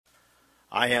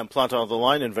I am Plant on the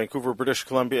Line in Vancouver, British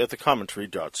Columbia at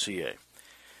thecommentary.ca.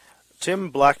 Tim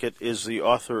Blackett is the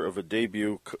author of a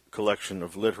debut collection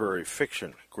of literary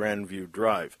fiction, Grandview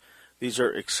Drive. These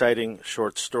are exciting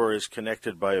short stories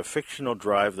connected by a fictional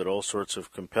drive that all sorts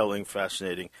of compelling,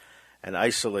 fascinating, and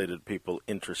isolated people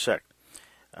intersect.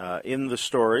 In the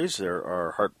stories, there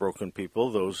are heartbroken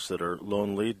people, those that are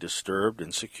lonely, disturbed,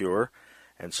 insecure,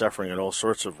 and suffering in all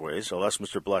sorts of ways. I'll ask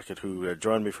Mr. Blackett, who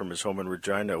joined me from his home in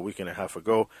Regina a week and a half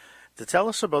ago, to tell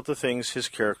us about the things his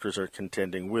characters are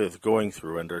contending with, going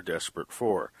through, and are desperate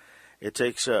for. It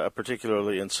takes a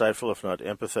particularly insightful, if not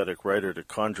empathetic, writer to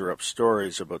conjure up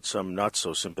stories about some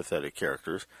not-so-sympathetic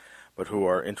characters, but who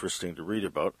are interesting to read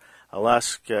about. I'll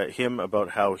ask him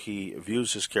about how he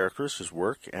views his characters, his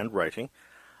work, and writing.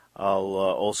 I'll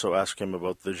also ask him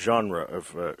about the genre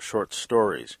of short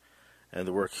stories and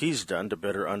the work he's done to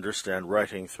better understand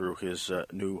writing through his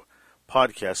new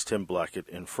podcast, Tim Blackett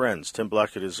and Friends. Tim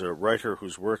Blackett is a writer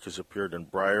whose work has appeared in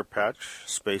Briar Patch,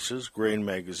 Spaces, Grain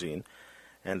Magazine,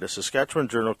 and a Saskatchewan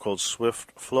journal called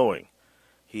Swift Flowing.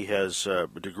 He has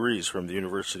degrees from the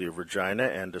University of Regina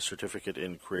and a certificate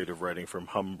in creative writing from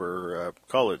Humber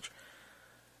College.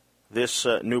 This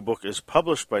new book is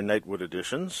published by Nightwood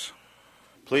Editions.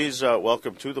 Please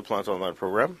welcome to the Plant Online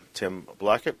program, Tim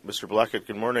Blackett. Mr. Blackett,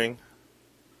 good morning.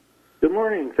 Good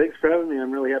morning. Thanks for having me.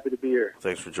 I'm really happy to be here.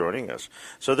 Thanks for joining us.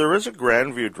 So there is a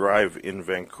Grandview Drive in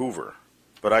Vancouver,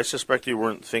 but I suspect you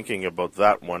weren't thinking about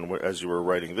that one as you were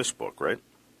writing this book, right?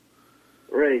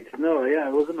 Right. No, yeah, I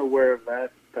wasn't aware of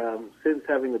that. Since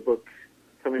having the book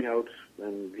coming out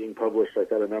and being published, I've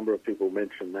had a number of people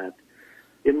mention that.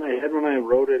 In my head when I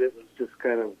wrote it, it was just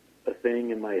kind of a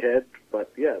thing in my head.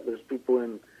 But, yeah, there's people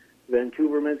in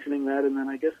Vancouver mentioning that, and then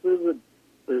I guess there's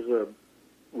a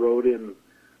road in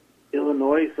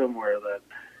Illinois somewhere that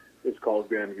is called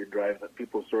Grandview Drive that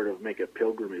people sort of make a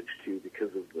pilgrimage to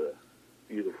because of the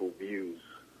beautiful views.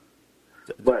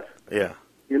 But yeah,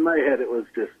 in my head it was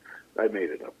just, I made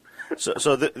it up.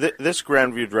 So this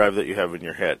Grandview Drive that you have in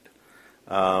your head,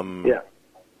 yeah,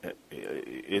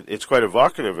 it's quite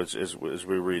evocative as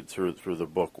we read through the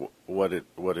book what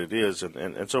it is,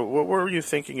 and so what were you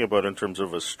thinking about in terms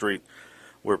of a street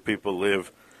where people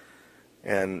live?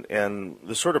 And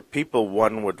the sort of people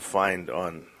one would find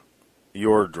on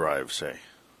your drive, say.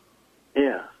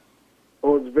 Yeah.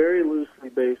 Well, it's very loosely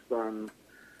based on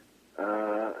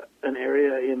an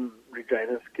area in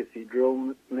Regina's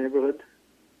Cathedral neighborhood.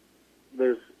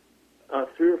 There's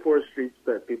 3 or 4 streets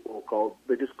that people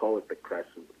they just call it the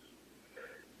Crescents.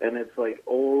 And it's like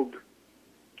old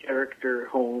character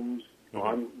homes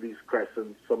on these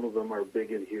crescents. Some of them are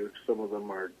big and huge, some of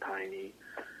them are tiny.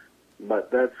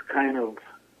 But that's kind of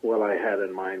what I had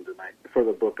in mind, and for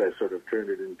the book I sort of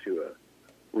turned it into a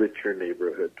richer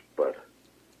neighborhood. But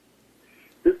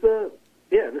this is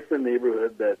a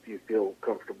neighborhood that you feel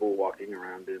comfortable walking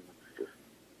around in. It's just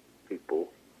people,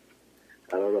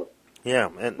 I don't know. Yeah,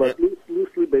 but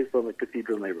loosely based on the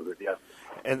Cathedral neighborhood, yes.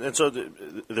 And so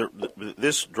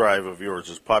this drive of yours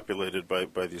is populated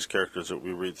by these characters that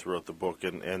we read throughout the book,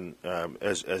 and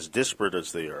as disparate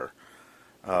as they are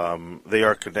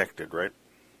connected, right?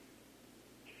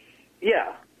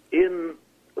 Yeah, in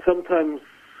sometimes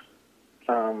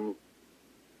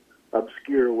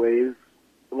obscure ways.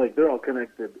 Like, they're all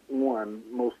connected.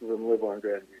 Most of them live on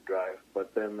Grandview Drive,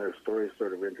 but then their stories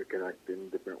sort of interconnect in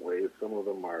different ways. Some of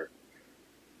them are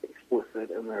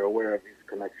explicit and they're aware of these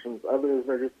connections. Others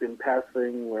are just in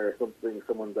passing, where something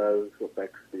someone does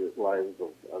affects the lives of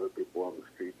other people on the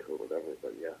street or whatever.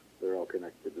 But yeah, they're all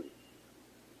connected in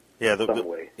some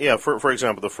way. Yeah, for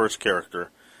example, the first character,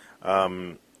 I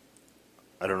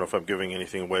don't know if I'm giving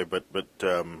anything away, but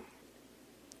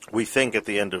we think at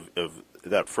the end of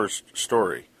that first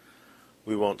story,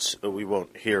 we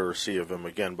won't hear or see of him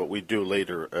again, but we do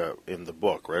later in the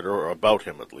book, right, or about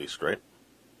him at least, right?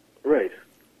 Right.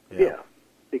 Yeah,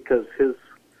 because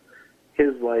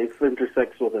his life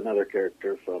intersects with another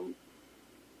character from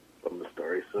the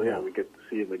story. So yeah, we get to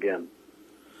see him again.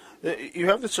 You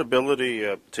have this ability,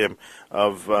 Tim,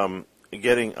 of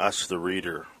getting us, the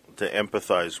reader, to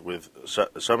empathize with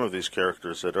some of these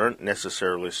characters that aren't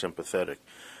necessarily sympathetic.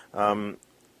 Do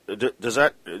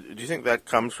you think that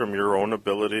comes from your own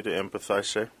ability to empathize,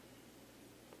 say?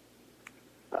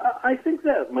 I think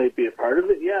that might be a part of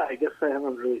it, yeah. I guess I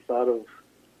haven't really thought of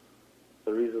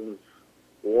the reasons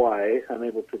why I'm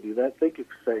able to do that. Thank you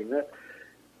for saying that.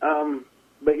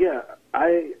 But yeah,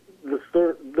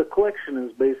 the collection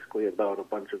is basically about a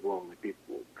bunch of lonely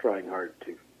people trying hard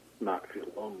to not feel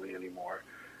lonely anymore.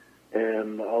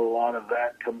 And a lot of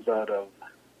that comes out of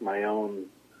my own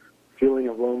feeling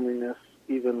of loneliness,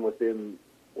 even within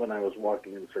when I was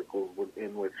walking in circles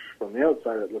in which, from the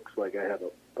outside, it looks like I had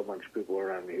a bunch of people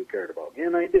around me who cared about me,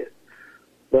 and I did.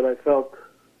 But I felt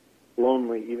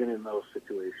lonely even in those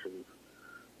situations.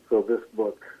 So this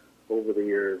book, over the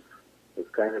years, is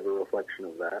kind of a reflection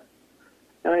of that.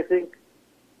 And I think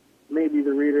maybe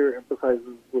the reader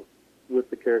empathizes with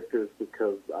the characters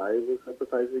because I was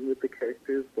empathizing with the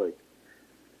characters. Like,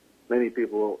 many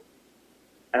people,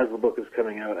 as the book is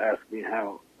coming out, ask me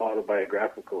how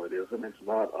autobiographical it is, and it's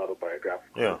not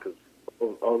autobiographical because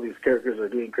all these characters are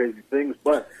doing crazy things,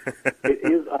 but it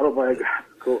is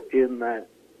autobiographical in that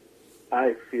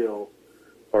I feel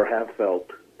or have felt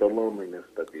the loneliness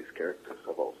that these characters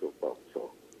have also felt.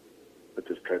 So I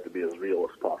just tried to be as real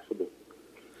as possible.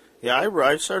 Yeah,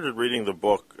 I started reading the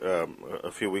book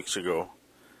a few weeks ago,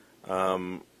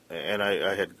 and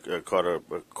I had caught a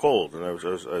cold, and I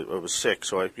was sick,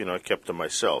 so I kept to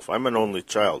myself. I'm an only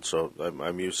child, so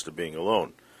I'm used to being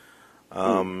alone,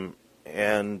 and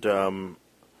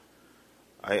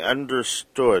I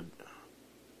understood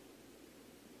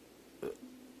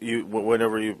you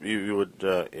whenever you would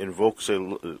invoke, say,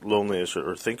 loneliness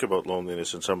or think about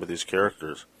loneliness in some of these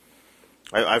characters.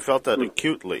 I felt that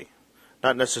acutely.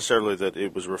 Not necessarily that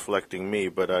it was reflecting me,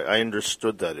 but I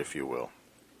understood that, if you will.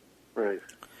 Right.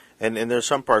 And there's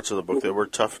some parts of the book that were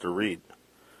tough to read,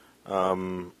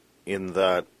 in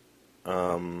that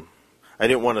I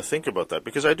didn't want to think about that,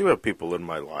 because I do have people in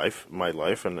my life,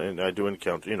 and I do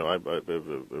encounter,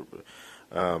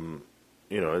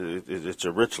 it's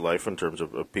a rich life in terms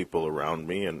of people around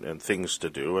me and things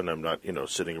to do, and I'm not,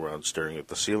 sitting around staring at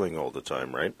the ceiling all the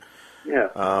time, right? Yeah.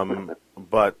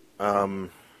 But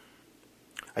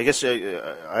I guess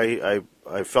I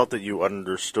felt that you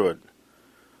understood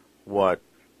what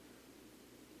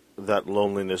that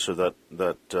loneliness or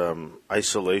that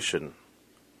isolation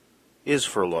is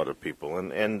for a lot of people,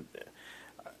 and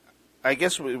I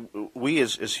guess we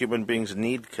as human beings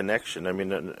need connection. I mean,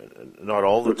 not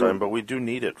all the time, but we do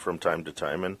need it from time to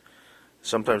time, and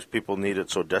sometimes people need it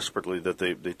so desperately that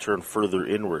they turn further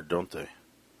inward, don't they?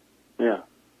 Yeah.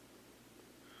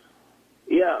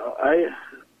 Yeah,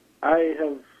 I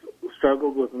have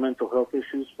struggled with mental health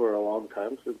issues for a long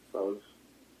time, since I was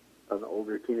an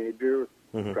older teenager,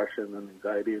 with depression and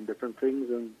anxiety and different things,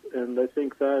 and I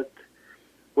think that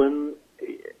when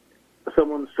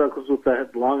someone struggles with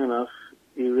that long enough,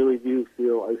 you really do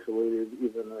feel isolated,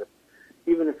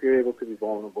 even if you're able to be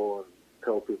vulnerable and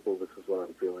tell people this is what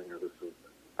I'm feeling, or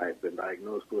I've been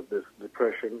diagnosed with this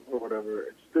depression or whatever.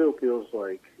 It still feels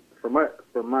like, from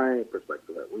my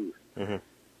perspective at least,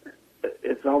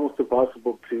 it's almost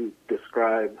impossible to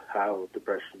describe how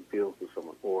depression feels to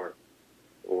someone, or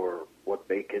what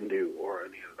they can do, or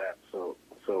any of that. So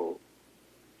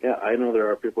yeah, I know there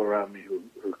are people around me who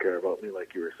care about me,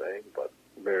 like you were saying, but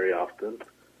very often,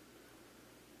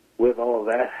 with all of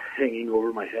that hanging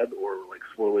over my head or like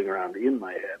swirling around in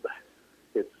my head,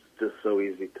 it's just so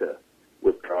easy to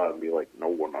withdraw and be like, no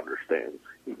one understands,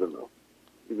 even though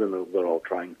they're all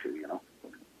trying to,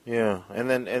 Yeah, and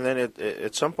then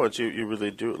at some points you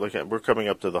really do. Like, we're coming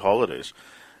up to the holidays,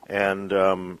 and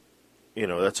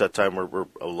that's that time where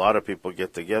a lot of people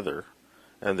get together,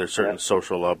 and there's certain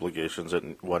social obligations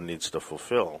that one needs to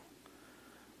fulfill.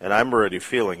 And I'm already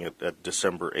feeling it at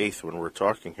December 8th when we're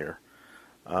talking here.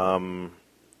 I'm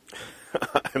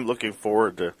looking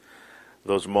forward to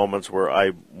those moments where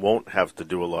I won't have to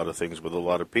do a lot of things with a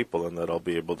lot of people, and that I'll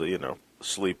be able to,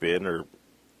 sleep in or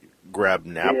grab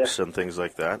naps and things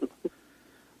like that.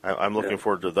 I'm looking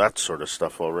forward to that sort of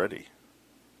stuff already.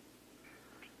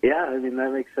 Yeah, I mean,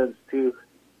 that makes sense too.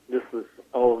 This was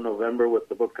all of November with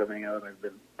the book coming out.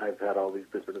 I've had all these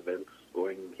different events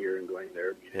going here and going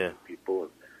there, meeting with people.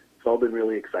 And it's all been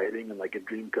really exciting and like a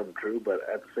dream come true. But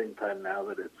at the same time, now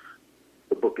that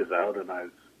the book is out and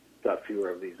I've got fewer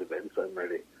of these events, I'm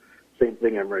ready. Same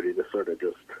thing. I'm ready to sort of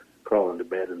just crawl into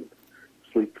bed and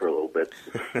sleep for a little bit.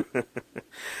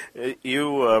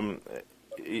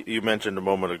 You mentioned a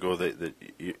moment ago that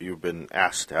you've been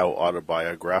asked how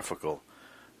autobiographical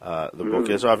the book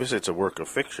is. Obviously, it's a work of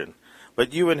fiction,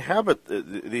 but you inhabit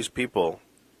these people,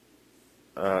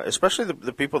 especially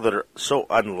the people that are so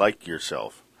unlike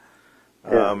yourself,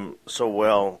 so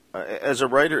well. As a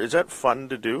writer, is that fun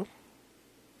to do?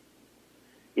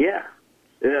 Yeah,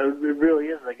 it really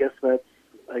is. I guess that's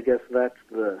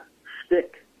the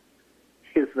shtick.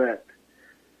 Is that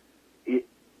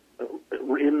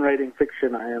in writing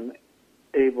fiction, I am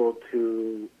able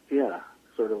to,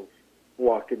 sort of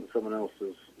walk in someone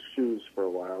else's shoes for a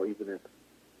while, even if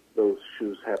those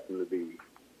shoes happen to be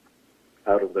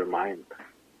out of their mind.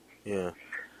 Yeah.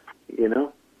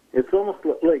 It's almost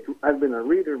like I've been a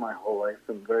reader my whole life,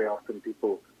 and very often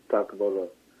people talk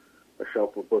about a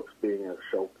shelf of books being a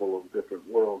shelf full of different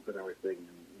worlds and everything, and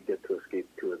you get to escape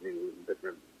to a new,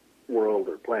 different world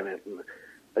or planet. And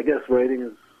I guess writing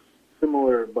is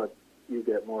similar, but you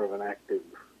get more of an active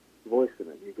voice in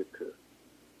it.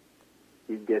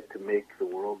 You get to make the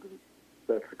world, and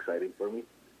that's exciting for me.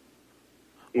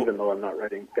 Even though I'm not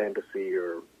writing fantasy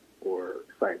or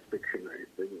science fiction or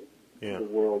anything, the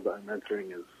world I'm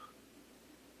entering is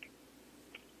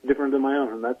different than my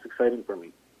own, and that's exciting for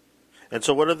me. And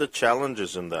so what are the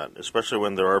challenges in that, especially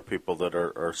when there are people that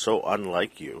are so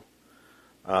unlike you?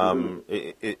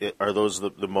 Are those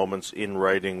the moments in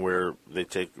writing where they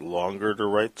take longer to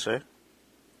write, say?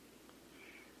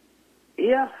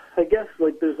 Yeah, I guess,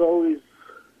 like, there's always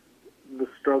the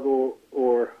struggle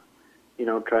or,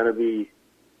 trying to be,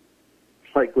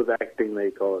 like with acting,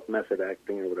 they call it method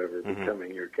acting or whatever,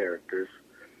 becoming your characters.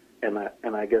 And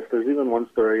I guess there's even one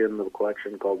story in the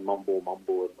collection called Mumble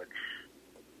Mumble, in which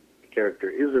the character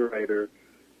is a writer,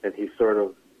 and he sort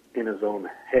of, in his own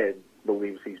head,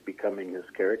 believes he's becoming his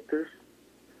characters.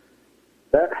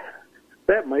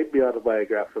 That might be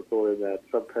autobiographical in that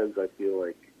sometimes I feel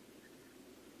like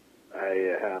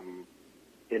I am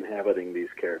inhabiting these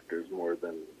characters more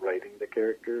than writing the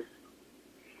characters.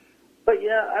 But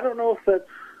yeah, I don't know if that's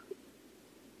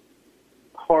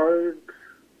hard.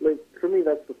 Like, for me,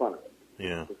 that's the fun of it.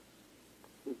 Yeah.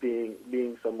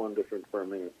 Being someone different for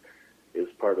me is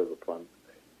part of the fun.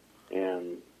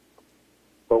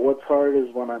 But what's hard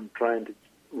is when I'm trying to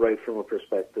write from a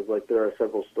perspective. Like, there are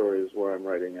several stories where I'm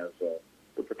writing as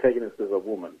the protagonist is a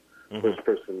woman,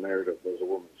 first-person narrative as a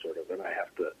woman, sort of, and I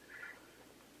have to.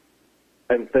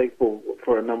 I'm thankful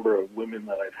for a number of women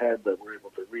that I've had that were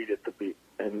able to read it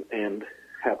and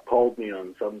have called me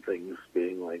on some things,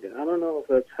 being like, I don't know if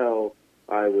that's how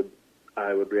I would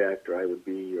react, or I would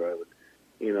be, or I would,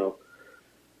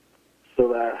 so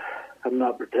that I'm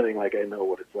not pretending like I know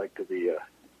what it's like to be a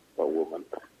woman,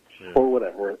 or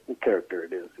whatever character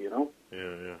it is,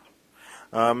 Yeah.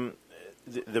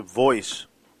 The voice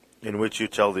in which you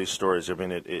tell these stories, I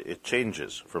mean, it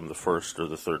changes from the first or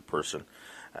the third person.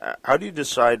 How do you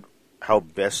decide how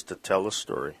best to tell a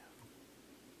story?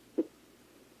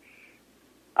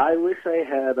 I wish I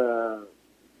had a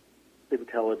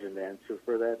intelligent answer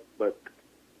for that, but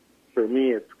for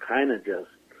me, it's kind of just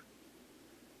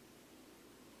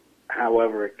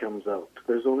however it comes out.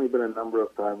 There's only been a number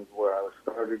of times where I was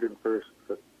started in first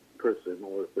person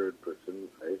or third person,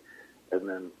 right? And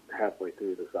then halfway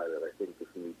through decided I think this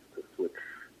needs to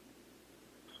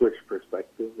switch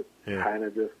perspective. It's kind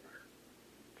of just,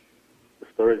 the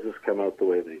stories just come out the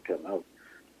way they come out.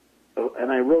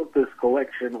 And I wrote this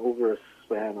collection over a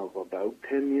span of about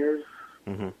 10 years.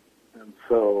 And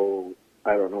so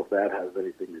I don't know if that has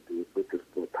anything to do with just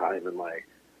the time in my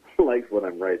life when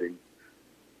I'm writing.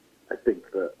 I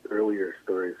think the earlier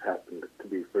stories happened to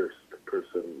be first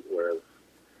person, whereas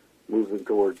moving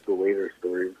towards the later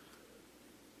stories,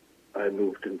 I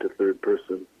moved into third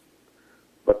person.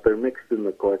 But they're mixed in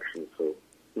the collection, so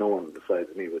no one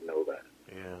besides me would know that.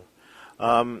 Yeah.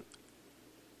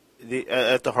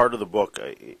 At the heart of the book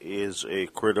is a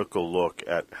critical look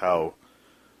at how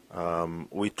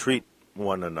we treat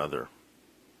one another.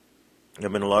 I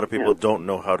mean, a lot of people don't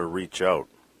know how to reach out.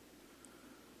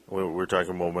 We were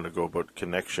talking a moment ago about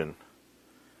connection,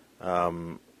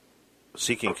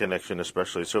 seeking connection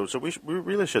especially. So we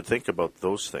really should think about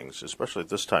those things, especially at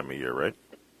this time of year, right?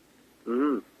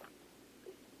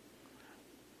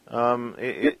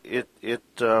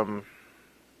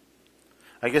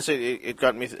 I guess it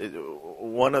got me.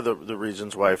 One of the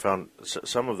reasons why I found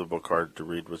some of the book hard to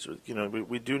read was,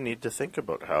 we do need to think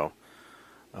about how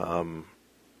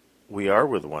we are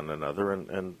with one another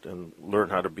and learn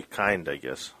how to be kind, I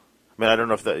guess. I mean, I don't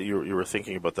know if that you were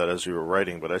thinking about that as you were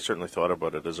writing, but I certainly thought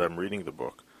about it as I'm reading the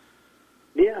book.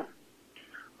 Yeah.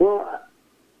 Well,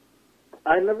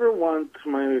 I never want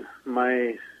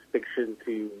my fiction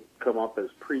to come up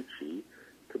as preachy,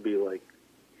 to be like,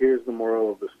 here's the moral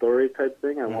of the story type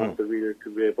thing. I want the reader to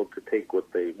be able to take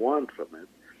what they want from it.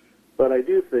 But I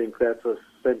do think that's a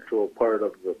central part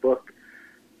of the book.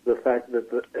 The fact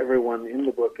that everyone in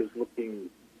the book is looking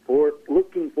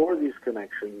for these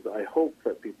connections. I hope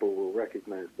that people will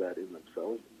recognize that in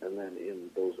themselves and then in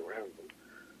those around them,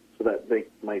 so that they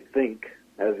might think,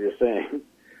 as you're saying,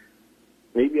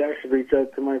 maybe I should reach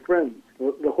out to my friends.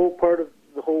 The whole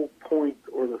point,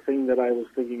 or the thing that I was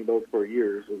thinking about for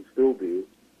years and still do,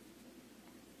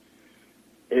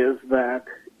 is that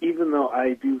even though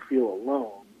I do feel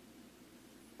alone,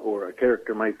 or a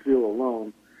character might feel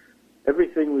alone,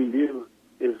 everything we do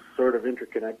is sort of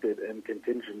interconnected and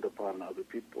contingent upon other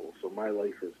people. So my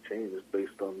life has changed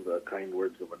based on the kind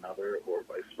words of another, or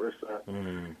vice versa.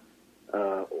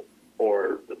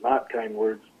 or the not kind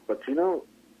words. But,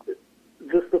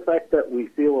 just the fact that we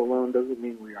feel alone doesn't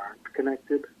mean we aren't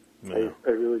connected. Yeah. I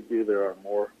really do. There are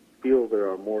more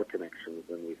connections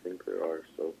than we think there are.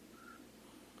 So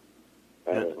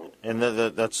I don't know. And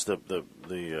that's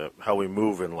the how we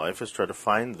move in life, is try to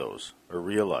find those or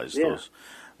realize those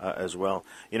as well.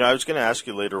 I was going to ask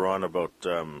you later on about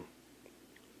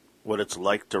what it's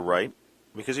like to write,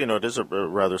 because it is a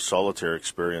rather solitary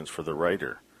experience for the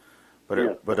writer.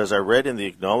 But as I read in the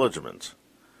acknowledgments,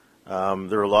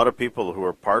 there are a lot of people who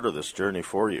are part of this journey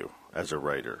for you as a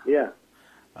writer. Yeah.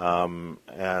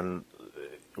 And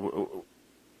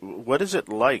what is it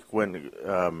like when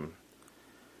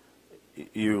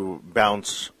you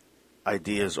bounce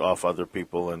ideas off other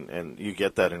people and you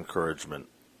get that encouragement?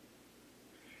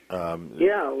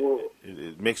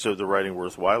 It makes the writing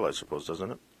worthwhile, I suppose,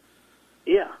 doesn't it?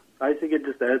 Yeah, I think it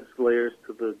just adds layers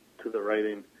to the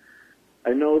writing.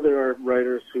 I know there are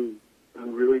writers who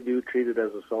really do treat it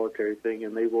as a solitary thing,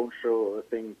 and they won't show a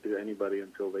thing to anybody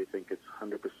until they think it's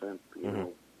 100%,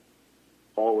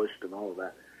 polished and all of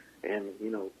that. And,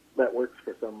 that works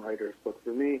for some writers. But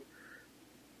for me,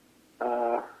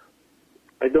 I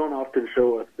don't often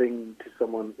show a thing to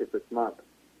someone if it's not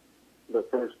the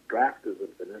first draft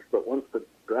isn't finished. But once the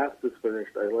draft is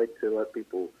finished, I like to let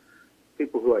people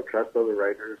who I trust, other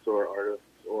writers or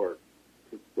artists, or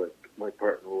like my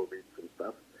partner will read some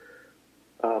stuff,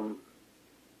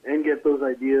 and get those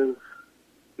ideas,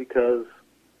 because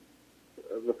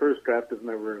the first draft is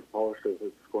never as polished as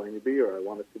it's going to be, or I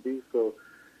want it to be. So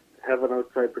have an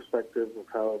outside perspective of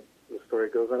how the story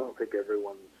goes. I don't take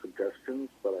everyone's suggestions,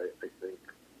 but I think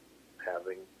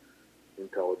having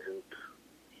intelligent,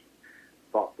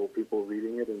 thoughtful people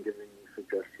reading it and giving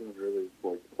suggestions really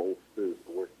bolsters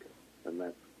the work, and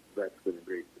that's been a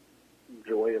great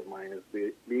joy of mine, is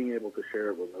being able to share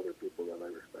it with other people that I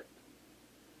respect.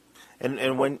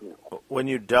 And when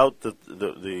you doubt that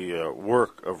the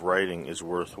work of writing is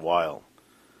worthwhile,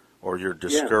 or you're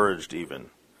discouraged even,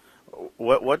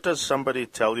 what does somebody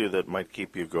tell you that might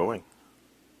keep you going?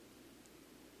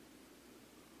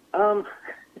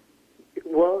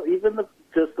 Well, even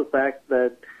just the fact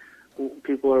that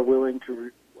people are willing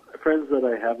to, friends that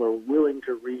I have are willing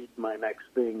to read my next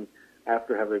thing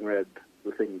after having read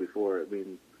the thing before. It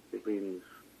means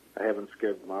I haven't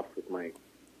scared them off with my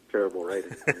terrible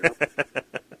writing.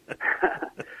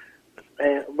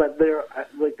 But they're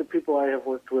like the people I have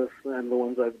worked with and the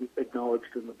ones I've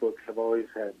acknowledged in the book have always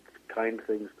had kind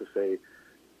things to say,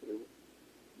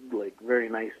 like very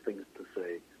nice things to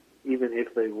say, even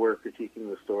if they were critiquing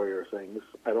the story or saying, "This,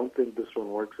 I don't think this one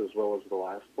works as well as the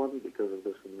last one because of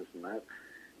this and this and that."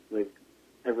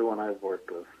 Everyone I've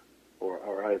worked with,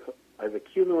 or I've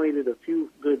accumulated a few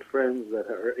good friends that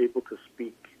are able to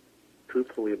speak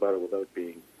truthfully about it without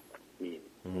being mean.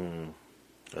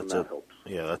 And that helps.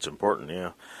 Yeah, that's important.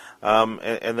 Yeah,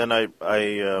 and then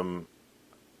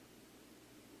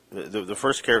the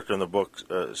first character in the book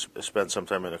spent some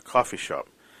time in a coffee shop,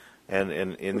 and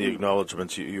in the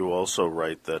acknowledgments you also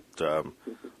write that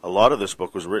a lot of this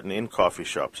book was written in coffee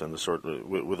shops and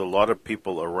with a lot of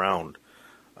people around.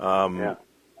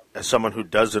 As someone who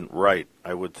doesn't write,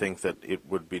 I would think that it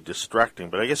would be distracting,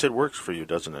 but I guess it works for you,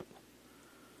 doesn't it?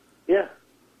 Yeah.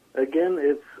 Again,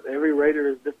 every writer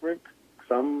is different.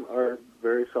 Some are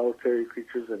very solitary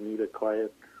creatures and need a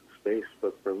quiet space,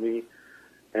 but for me,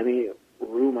 any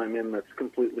room I'm in that's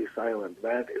completely silent,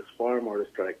 that is far more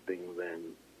distracting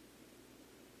than,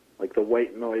 like, the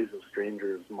white noise of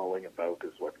strangers mulling about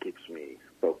is what keeps me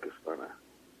focused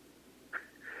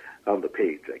on the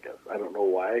page, I guess. I don't know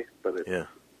why, but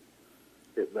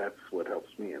that's what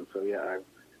helps me. And so,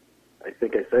 I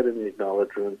think I said in the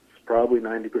acknowledgments, probably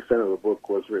 90% of the book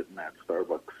was written at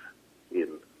Starbucks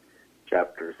in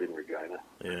chapters in Regina.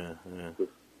 Yeah.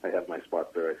 I have my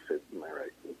spot there. I sit and I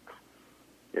write.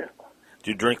 Yeah.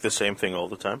 Do you drink the same thing all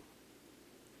the time?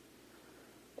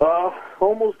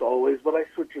 Almost always, but I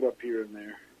switch it up here and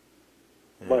there.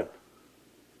 Yeah. But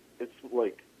it's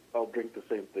like I'll drink the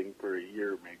same thing for a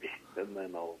year maybe, and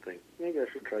then I'll think, maybe I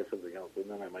should try something else, and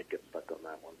then I might get stuck on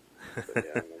that one. But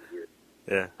I'm weird.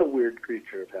 Yeah. A weird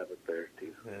creature of habit there,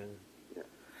 too. Yeah.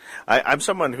 I'm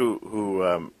someone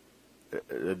who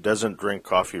doesn't drink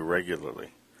coffee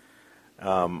regularly.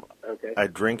 Okay. I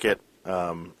drink it,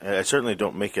 and I certainly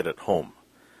don't make it at home.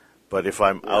 But if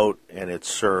I'm out and it's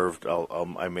served,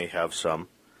 I may have some.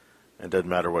 It doesn't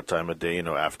matter what time of day,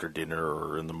 after dinner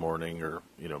or in the morning or,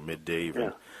 midday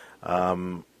even.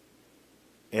 Yeah.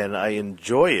 And I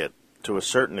enjoy it to a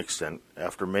certain extent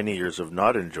after many years of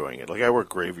not enjoying it. Like I worked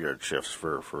graveyard shifts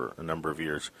for a number of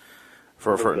years.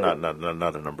 For not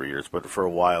a number of years, but for a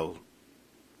while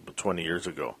 20 years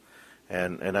ago,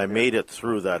 and I made it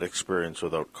through that experience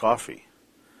without coffee.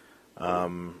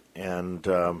 I'm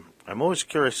always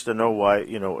curious to know why,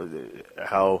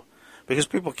 how, because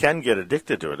people can get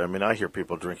addicted to it. I mean, I hear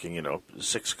people drinking,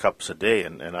 6 cups a day,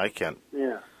 and I can't,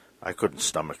 I couldn't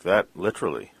stomach that,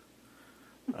 literally.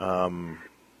 I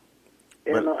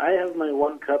have my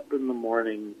 1 cup in the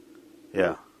morning.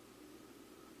 Yeah.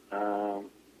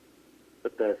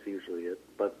 But that's usually it.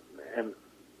 And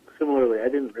similarly, I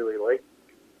didn't really like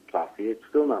coffee. It's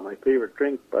still not my favorite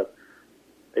drink, but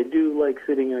I do like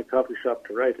sitting in a coffee shop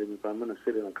to write, and if I'm going to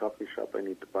sit in a coffee shop, I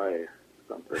need to buy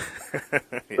something.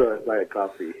 Yeah. So I buy a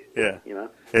coffee. Yeah.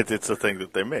 It's a thing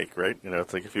that they make, right?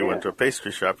 It's like if you went to a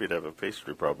pastry shop, you'd have a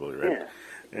pastry probably, right?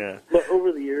 Yeah. But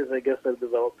over the years, I guess I've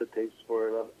developed a taste for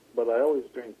it, but I always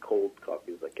drink cold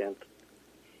coffees. I can't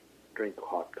drink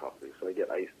hot coffee, so I get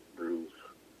iced brews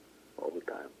all the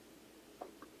time.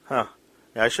 Huh.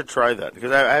 Yeah, I should try that,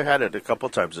 because I've had it a couple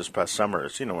times this past summer.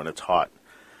 It's, when it's hot.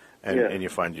 And you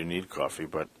find you need coffee,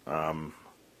 but I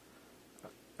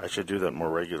should do that more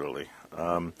regularly.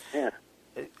 I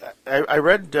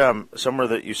read somewhere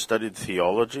that you studied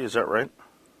theology. Is that right?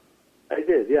 I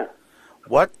did, yeah.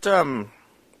 What? When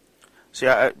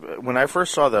I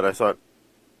first saw that, I thought,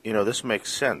 this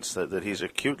makes sense that he's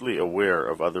acutely aware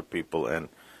of other people and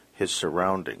his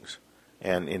surroundings,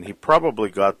 and he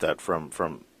probably got that from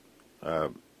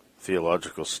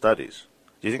theological studies.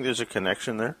 Do you think there's a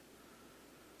connection there?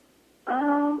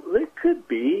 There could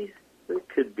be. There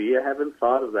could be. I haven't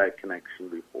thought of that connection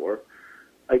before.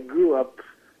 I grew up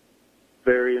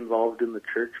very involved in the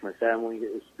church. My family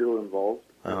is still involved.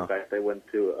 In fact, I went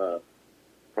to a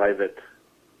private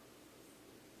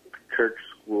church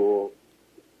school,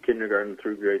 kindergarten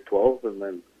through grade 12, and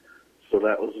then so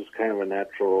that was just kind of a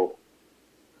natural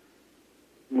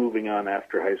moving on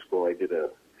after high school. I did a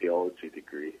theology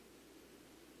degree.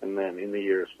 And then in the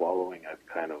years following, I've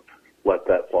kind of let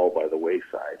that fall by the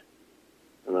wayside.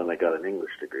 And then I got an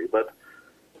English degree. But,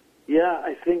 yeah,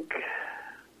 I think,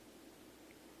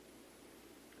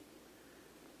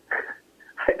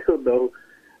 I don't know.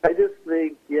 I just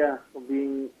think,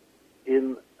 being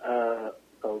in a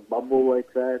bubble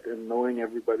like that and knowing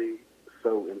everybody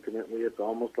so intimately, it's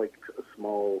almost like a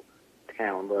small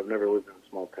town. But I've never lived in a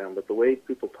small town. But the way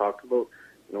people talk about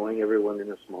knowing everyone in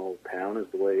a small town is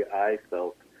the way I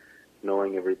felt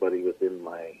knowing everybody within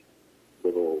my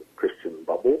little Christian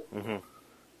bubble. Mm-hmm.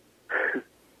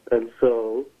 And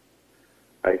so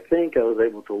I think I was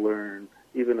able to learn,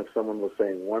 even if someone was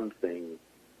saying one thing,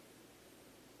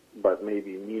 but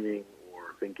maybe meaning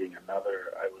or thinking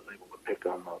another, I was able to pick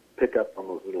up on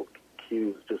those little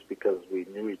cues just because we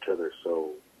knew each other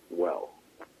so well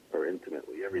or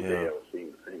intimately. Every day I was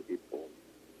seeing the same people.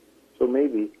 So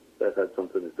maybe that had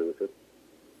something to do with it.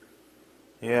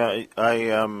 Yeah,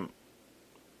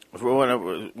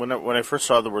 when I first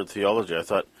saw the word theology, I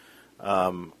thought,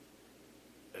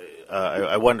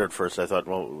 I wondered first. I thought,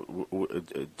 well,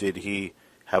 did he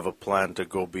have a plan to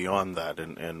go beyond that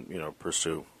and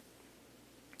pursue?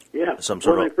 Yeah. Some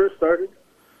sort when I first started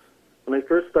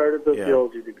the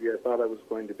theology degree, I thought I was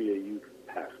going to be a youth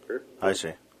pastor. I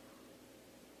see.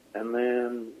 And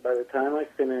then by the time I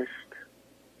finished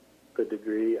the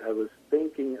degree, I was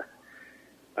thinking,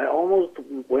 I almost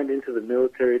went into the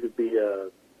military to be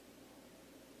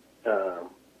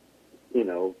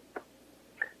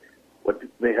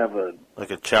they have like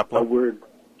a chaplain? A word.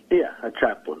 Yeah, a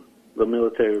chaplain. The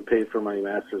military would pay for my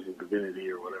master's in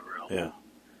divinity or whatever else. Yeah.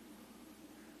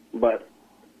 But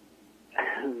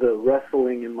the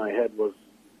wrestling in my head was,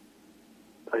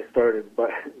 I started,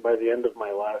 by the end of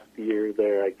my last year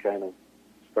there, I kind of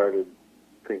started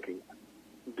thinking,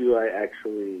 do I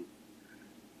actually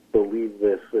believe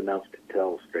this enough to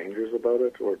tell strangers about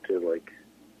it, or to,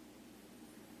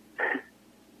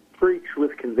 preach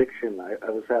with conviction? I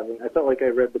felt like I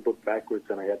read the book backwards,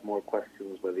 and I had more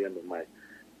questions by the end of my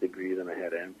degree than I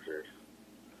had answers.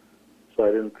 So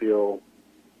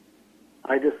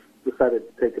I just decided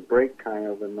to take a break, kind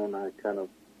of, and then I kind of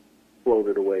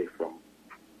floated away from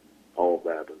all of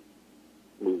that and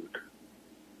moved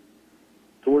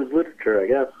towards literature, I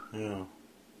guess. Yeah.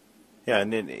 Yeah,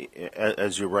 and then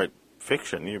as you write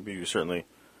fiction, you certainly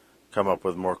come up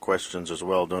with more questions as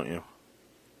well, don't you?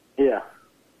 Yeah.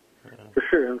 For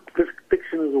sure. And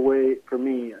fiction is a way, for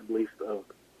me at least, of,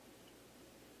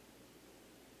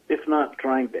 if not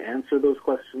trying to answer those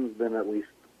questions, then at least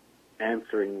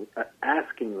asking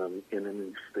them in an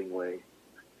interesting way.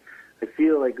 I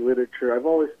feel like literature, I've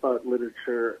always thought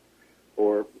literature,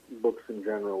 or books in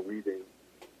general, reading,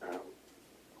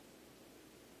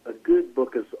 a good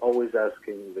book is always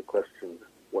asking the question,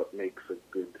 what makes a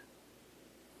good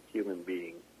human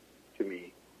being? to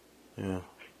me. Yeah.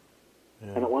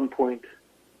 And at one point,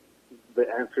 the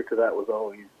answer to that was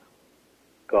always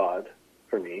God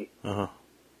for me. Uh-huh.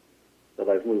 But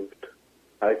I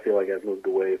feel like I've moved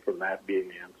away from that being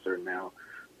the answer. Now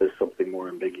there's something more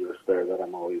ambiguous there that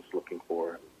I'm always looking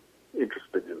for and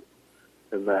interested in.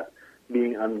 And that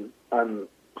being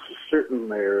uncertain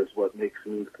there is what makes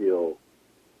me feel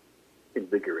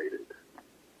invigorated.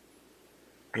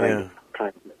 Trying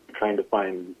to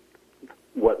find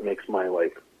what makes my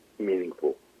life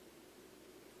meaningful.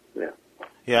 Yeah.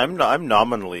 Yeah, I'm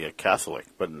nominally a Catholic,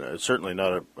 but certainly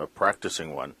not a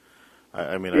practicing one.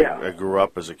 I grew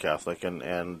up as a Catholic,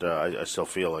 and I still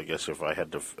feel, I guess, if I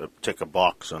had to tick a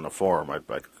box on a form, I'd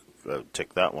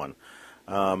tick that one.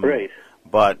 Right.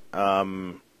 But,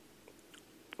 I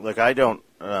don't,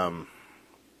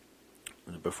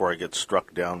 before I get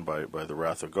struck down by the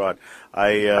wrath of God,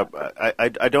 I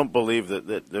don't believe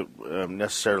that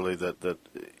necessarily that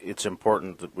it's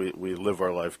important that we live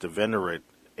our life to venerate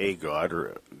a God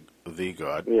or the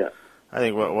God. Yeah. I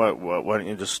think why don't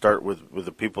you just start with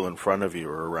the people in front of you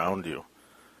or around you?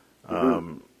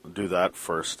 Do that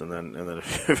first, and then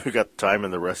if you've got time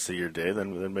in the rest of your day,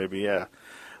 then maybe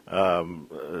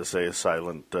say a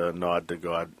silent nod to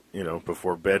God,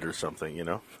 before bed or something,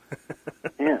 Yeah.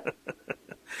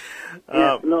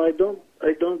 No, I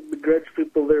don't begrudge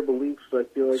people their beliefs. I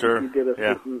feel like sure, if you get a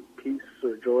certain peace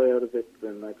or joy out of it,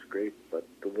 then that's great. But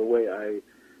the way I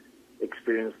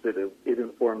experienced it, it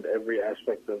informed every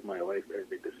aspect of my life.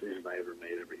 Every decision I ever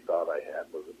made, every thought I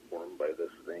had was informed by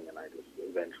this thing, and I just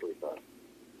eventually thought,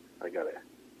 I gotta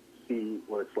see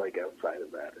what it's like outside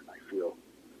of that, and I feel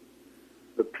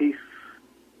the peace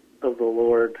of the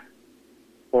Lord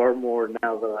far more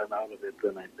now that I'm out of it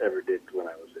than I ever did when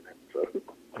I was in it.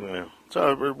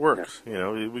 So it works. Yeah.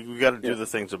 We got to do the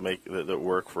things that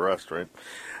work for us, right?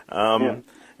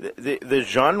 The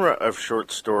genre of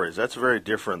short stories, that's very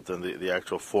different than the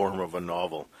actual form of a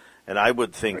novel. And I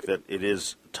would think that it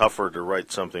is tougher to write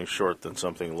something short than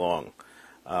something long.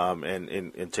 And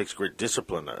it takes great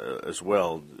discipline as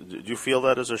well. Do you feel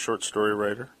that as a short story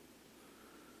writer?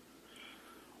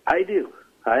 I do.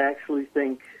 I actually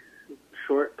think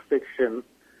short fiction,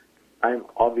 I'm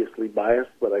obviously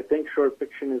biased, but I think short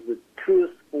fiction is the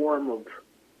truest form of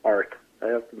art. I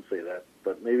often say that,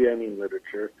 but maybe I mean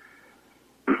literature.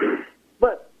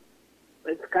 But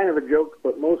it's kind of a joke,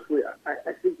 but mostly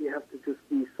I think you have to just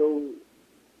be so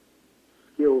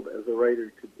skilled as a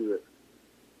writer to do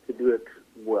it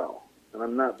well. And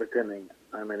I'm not pretending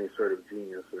I'm any sort of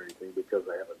genius or anything because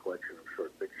I have a collection of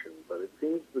short fiction, but it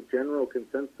seems the general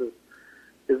consensus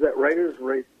is that writers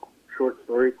write short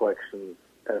story collections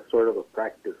as sort of a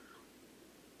practice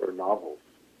for novels.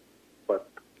 But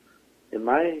in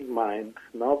my mind,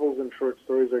 novels and short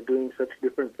stories are doing such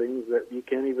different things that you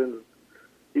can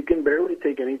barely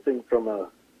take anything from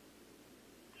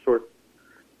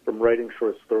writing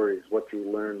short stories, what you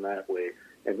learn that way,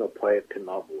 and apply it to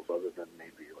novels other than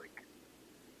maybe like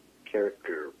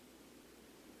character.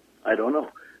 I don't know.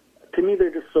 To me,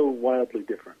 they're just so wildly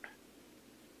different.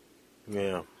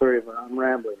 Yeah. Sorry if I'm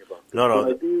rambling about this.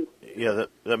 No.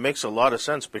 That makes a lot of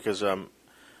sense because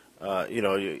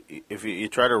if you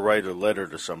try to write a letter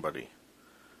to somebody,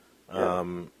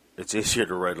 it's easier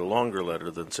to write a longer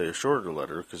letter than say a shorter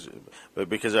letter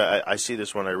because I see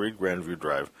this when I read Grandview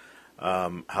Drive,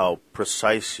 how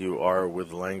precise you are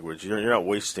with language. You're not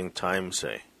wasting time,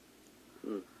 say.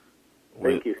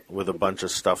 Thank you. With a bunch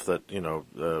of stuff that we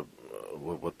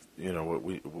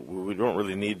don't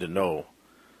really need to know.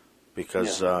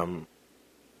 Because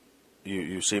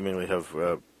you seemingly have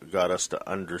got us to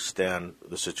understand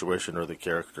the situation or the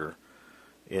character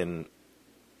in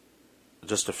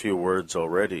just a few words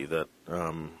already. That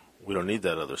we don't need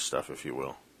that other stuff, if you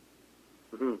will.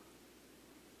 Mm-hmm.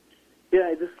 Yeah,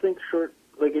 I just think short,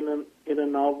 like in a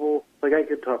novel, like I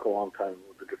could talk a long time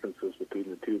about the differences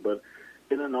between the two, but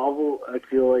in a novel, I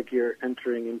feel like you're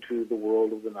entering into the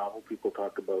world of the novel. People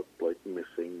talk about like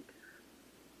missing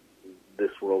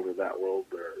this world or that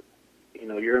world, or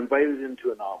you're invited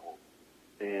into a novel,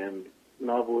 and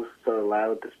novelists are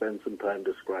allowed to spend some time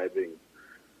describing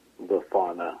the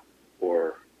fauna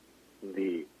or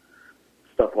the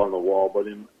stuff on the wall, but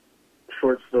in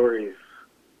short stories,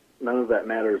 none of that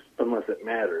matters unless it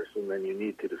matters, and then you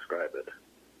need to describe it,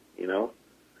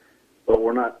 But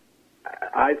we're not,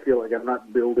 I feel like I'm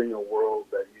not building a world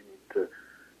that you need to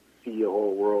see a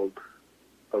whole world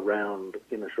around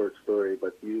in a short story,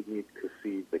 but you need to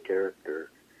see the character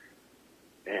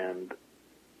and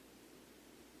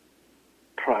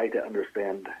try to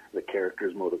understand the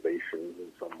character's motivations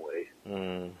in some way.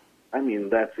 I mean,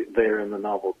 that's there in the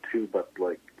novel too, but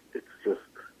like it's just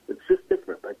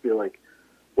different. I feel like,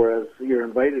 whereas you're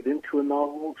invited into a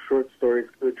novel, short stories,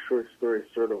 good short stories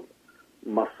sort of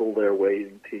muscle their way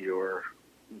into your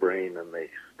brain and they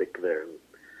stick there. And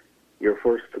you're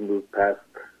forced to move past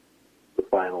the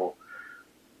final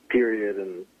period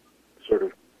and sort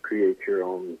of create your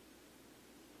own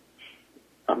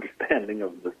understanding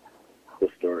of the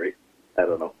story. I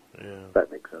don't know. Yeah. If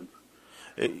that makes sense.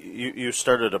 You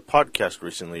started a podcast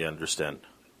recently, I understand.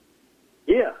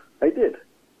 Yeah, I did.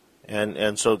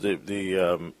 And so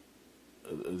the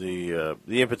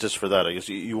impetus for that, I guess,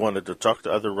 you wanted to talk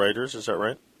to other writers. Is that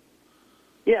right?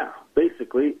 Yeah,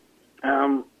 basically.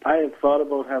 I had thought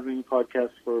about having a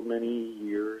podcast for many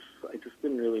years. I just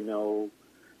didn't really know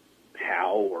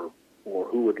how or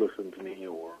who would listen to me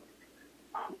or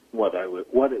what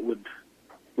it would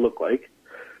look like.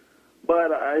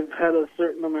 But I've had a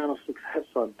certain amount of success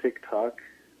on TikTok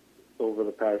over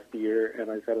the past year, and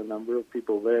I've had a number of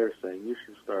people there saying, you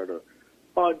should start a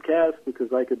podcast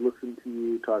because I could listen to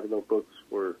you talk about books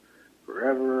for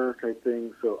forever type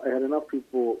thing. So I had enough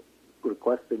people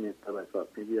requesting it that I thought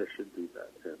maybe I should do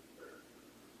that.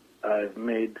 And I've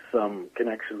made some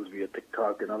connections via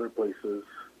TikTok and other places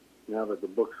now that the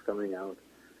book's coming out.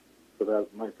 So that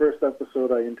my first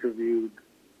episode, I interviewed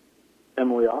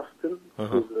Emily Austin,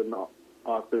 who's an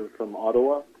author from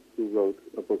Ottawa, who wrote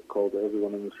a book called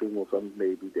Everyone in This Room Will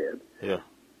Someday Be Dead. Yeah.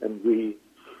 And we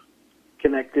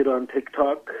connected on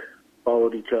TikTok,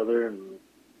 followed each other, and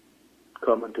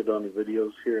commented on the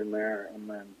videos here and there. And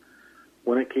then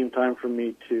when it came time for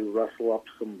me to rustle up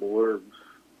some blurbs,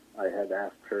 I had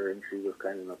asked her, and she was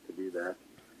kind enough to do that.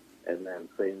 And then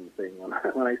same thing.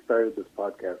 When I started this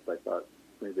podcast, I thought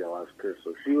maybe I'll ask her.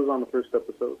 So she was on the first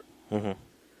episode. Mm-hmm.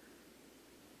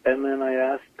 And then I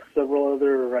asked several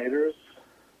other writers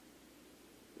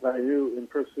that I knew in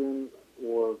person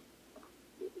or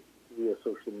via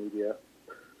social media,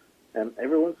 and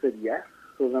everyone said yes.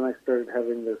 So then I started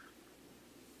having this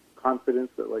confidence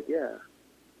that, like, yeah,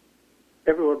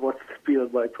 everyone wants to be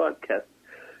on my podcast.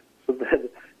 So then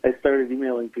I started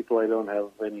emailing people I don't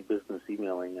have any business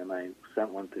emailing, and I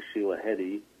sent one to Sheila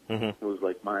Hedy, who was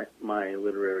like my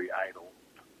literary idol.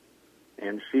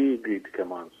 And she agreed to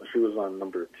come on. So she was on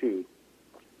number 2,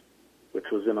 which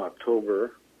was in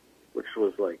October, which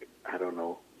was like, I don't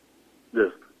know,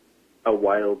 just a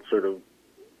wild sort of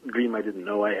dream I didn't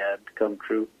know I had come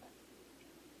true,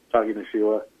 talking to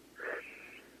Sheila.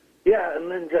 Yeah, and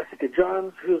then Jessica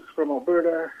Johns, who's from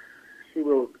Alberta, she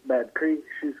wrote Bad Creek.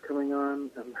 She's coming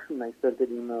on. And then I sent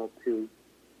an email to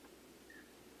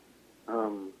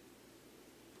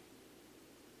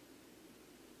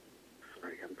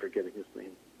sorry, I'm forgetting his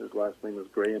name. His last name is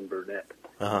Graham Burnett.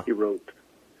 He was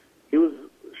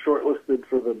shortlisted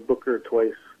for the Booker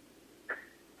twice.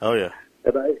 Oh, yeah.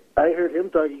 And I heard him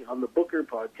talking on the Booker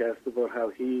podcast about how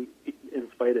he, in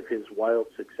spite of his wild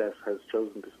success, has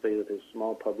chosen to stay with his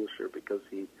small publisher because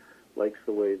he likes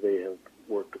the way they have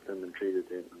worked with him and treated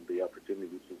him and the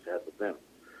opportunities he's had with them.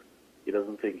 He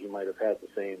doesn't think he might have had the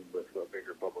same with a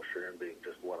bigger publisher and being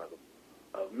just one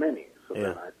of many. So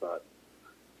then I thought,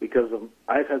 because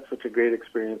I've had such a great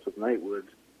experience with Nightwood,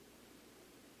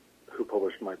 who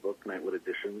published my book, Nightwood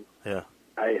Edition. Yeah.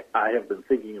 I have been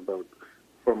thinking about,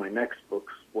 for my next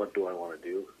books, what do I want to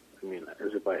do? I mean,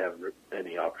 as if I have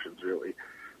any options, really.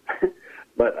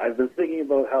 But I've been thinking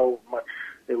about how much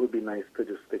it would be nice to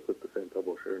just stick with the same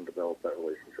publisher and develop that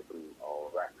relationship and all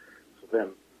of that. So then,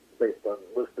 based on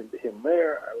listening to him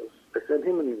there, I sent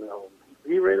him an email.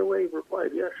 He right away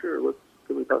replied, yeah, sure,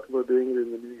 can we talk about doing it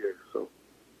in the new year? So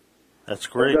that's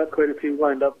great. I've got quite a few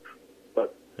lined up,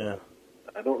 but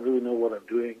I don't really know what I'm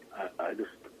doing. I just,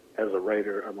 as a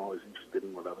writer, I'm always interested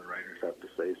in what other writers have to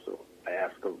say, so I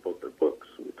ask them about their books.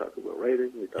 We talk about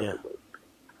writing. We talk about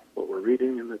what we're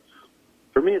reading, and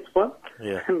for me, it's fun.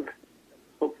 Yeah. And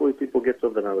hopefully people get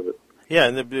something out of it. Yeah,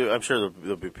 and I'm sure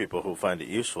there'll be people who find it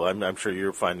useful. I'm sure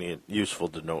you're finding it useful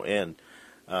to no end.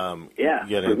 For me,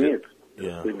 it's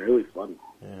been really fun.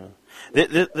 Yeah.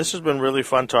 This has been really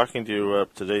fun talking to you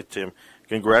today, Tim.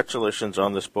 Congratulations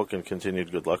on this book and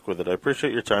continued good luck with it. I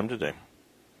appreciate your time today.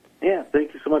 Yeah,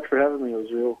 thank you so much for having me.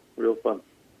 It was real fun.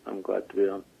 I'm glad to be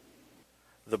on.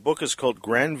 The book is called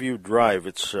Grandview Drive.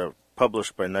 It's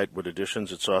published by Nightwood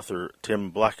Editions. Its author,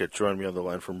 Tim Blackett, joined me on the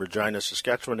line from Regina,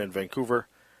 Saskatchewan, and Vancouver.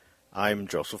 I'm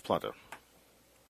Joseph Planta.